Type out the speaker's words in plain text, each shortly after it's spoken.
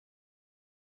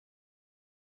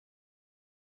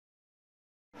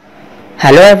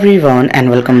Hello everyone and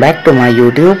welcome back to my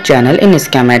YouTube channel in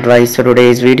Scam Advice. So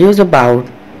today's video is about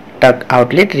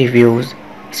Tuckoutlet Reviews.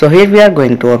 So here we are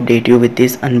going to update you with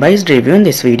this unbiased review in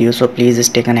this video, so please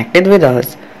stay connected with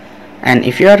us. And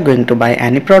if you are going to buy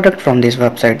any product from this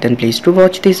website, then please do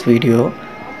watch this video.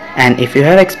 And if you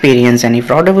have experienced any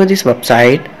fraud over this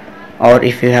website, or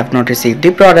if you have not received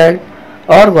the product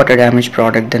or got a damaged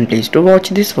product, then please do watch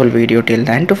this full video till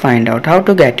then to find out how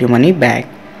to get your money back.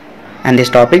 And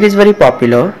this topic is very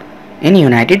popular in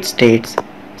United States.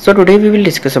 So today we will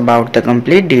discuss about the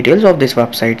complete details of this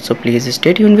website, so please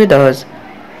stay tuned with us.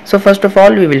 So first of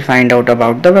all, we will find out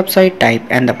about the website type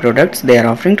and the products they are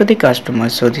offering to the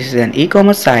customers. So this is an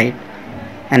e-commerce site,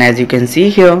 and as you can see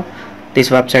here, this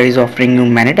website is offering you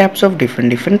many types of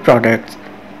different products,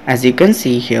 as you can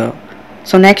see here.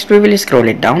 So next we will scroll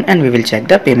it down and we will check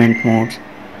the payment modes.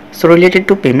 So related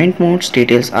to payment modes,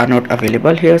 details are not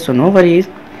available here, so no worries.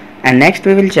 And next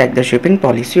we will check the shipping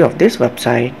policy of this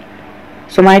website.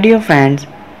 So my dear friends,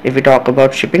 if we talk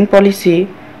about shipping policy,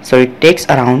 so it takes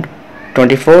around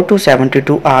 24 to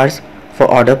 72 hours for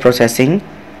order processing,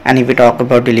 and if we talk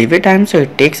about delivery time, so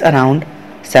it takes around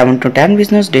 7 to 10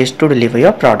 business days to deliver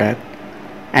your product.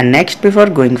 And next, before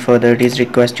going further, it is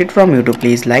requested from you to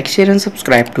please like, share and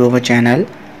subscribe to our channel,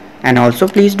 and also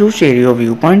please do share your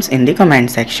viewpoints in the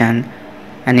comment section.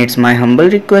 And it's my humble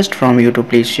request from you to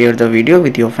please share the video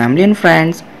with your family and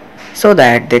friends so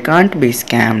that they can't be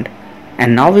scammed.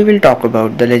 And now we will talk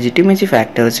about the legitimacy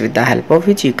factors with the help of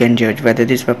which you can judge whether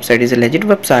this website is a legit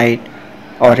website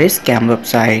or a scam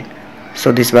website.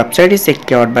 So this website is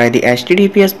secured by the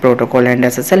HTTPS protocol and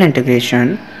SSL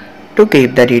integration to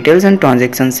keep the details and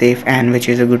transactions safe, and which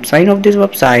is a good sign of this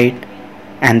website.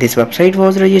 And this website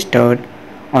was registered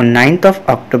on 9th of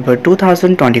October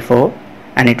 2024.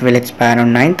 And it will expire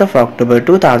on 9th of October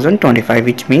 2025,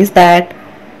 which means that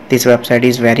this website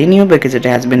is very new because it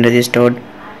has been registered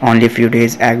only a few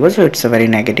days ago, so it's a very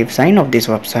negative sign of this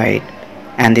website,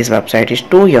 and this website is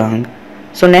too young.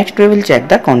 So next we will check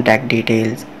the contact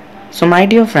details. So my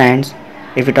dear friends,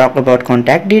 if we talk about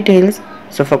contact details,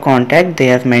 so for contact they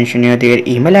have mentioned here their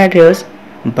email address,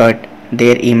 but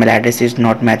their email address is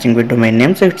not matching with domain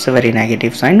name, so it's a very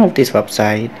negative sign of this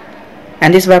website.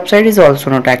 And this website is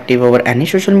also not active over any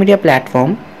social media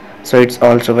platform, so it's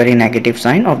also very negative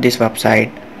sign of this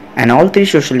website, and all three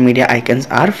social media icons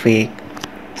are fake.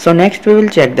 So next we will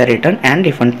check the return and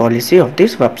refund policy of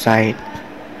this website.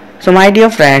 So my dear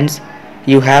friends,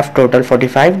 you have total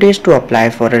 45 days to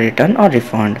apply for a return or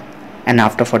refund, and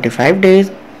after 45 days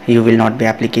you will not be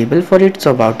applicable for it. So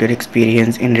about your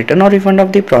experience in return or refund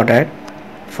of the product,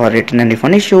 for return and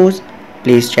refund issues,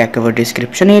 please check our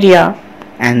description area,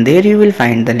 and there you will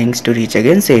find the links to reach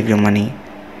again save your money.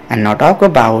 And now talk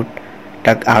about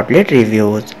Tuckoutlet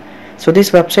Reviews. So this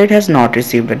website has not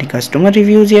received any customer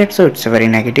reviews yet, so it's a very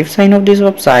negative sign of this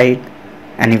website.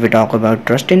 And if we talk about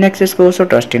trust index score, so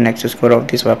trust index score of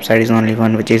this website is only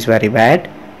 1, which is very bad.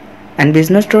 And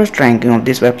business trust ranking of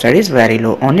this website is very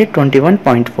low, only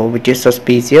 21.4, which is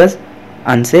suspicious,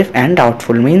 unsafe and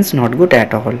doubtful, means not good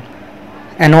at all.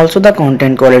 And also the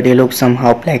content quality looks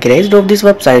somehow plagiarized of this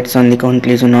website. So on the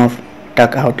conclusion of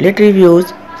Tuckoutlet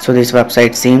Reviews, so this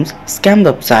website seems scam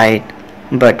website,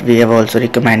 but we have also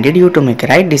recommended you to make a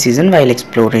right decision while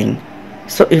exploring.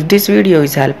 So if this video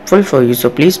is helpful for you, so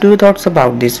please do your thoughts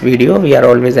about this video. We are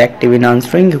always active in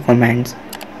answering your comments.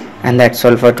 And that's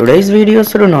all for today's video,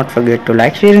 so do not forget to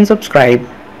like, share and subscribe,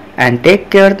 and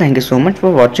take care. Thank you so much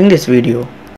for watching this video.